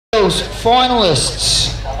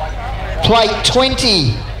Finalists: Plate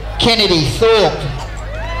 20, Kennedy Thorpe.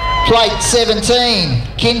 Plate 17,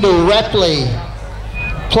 Kendall Rapley.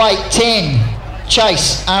 Plate 10,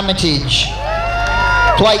 Chase Armitage.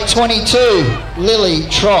 Plate 22, Lily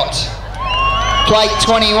Trott. Plate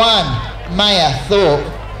 21, Maya Thorpe.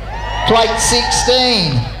 Plate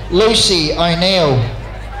 16, Lucy O'Neill.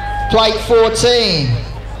 Plate 14,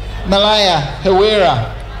 Malaya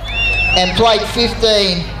Hawera. And plate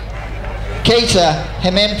 15, Kita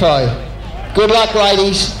Hemempo. Good luck,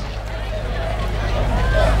 ladies.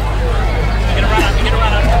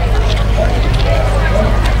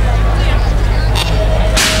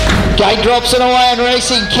 Gate drops and away and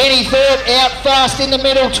racing. Kenny Thorpe out fast in the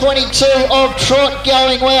middle. 22 of Trott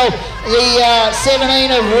going well. The 17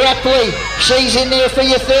 of Rapley, she's in there for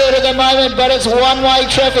your third at the moment, but it's one-way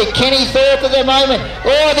traffic. Kenny Thorpe at the moment.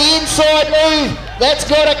 Oh, the inside move. That's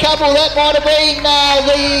got a couple. That might have been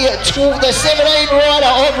the 17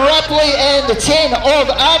 rider of Rapley and the 10 of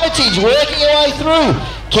Armitage working her way through.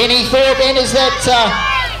 Kenny Thorpe enters that,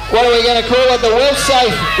 what are we going to call it, the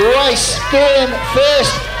well-safe race firm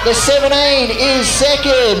first. The 17 is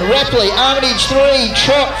second, Rapley, Armitage 3,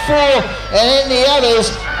 Trott 4, and then the others.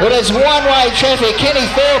 Well, it's one-way traffic. Kenny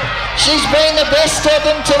Thorpe, she's been the best of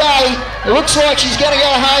them today. It looks like she's going to go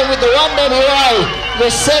home with the 1WA. The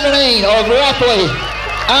 17 of Rapley,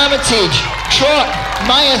 Armitage, Trott,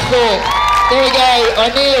 Maya Thorpe. There we go,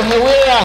 O'Neill, Hawera.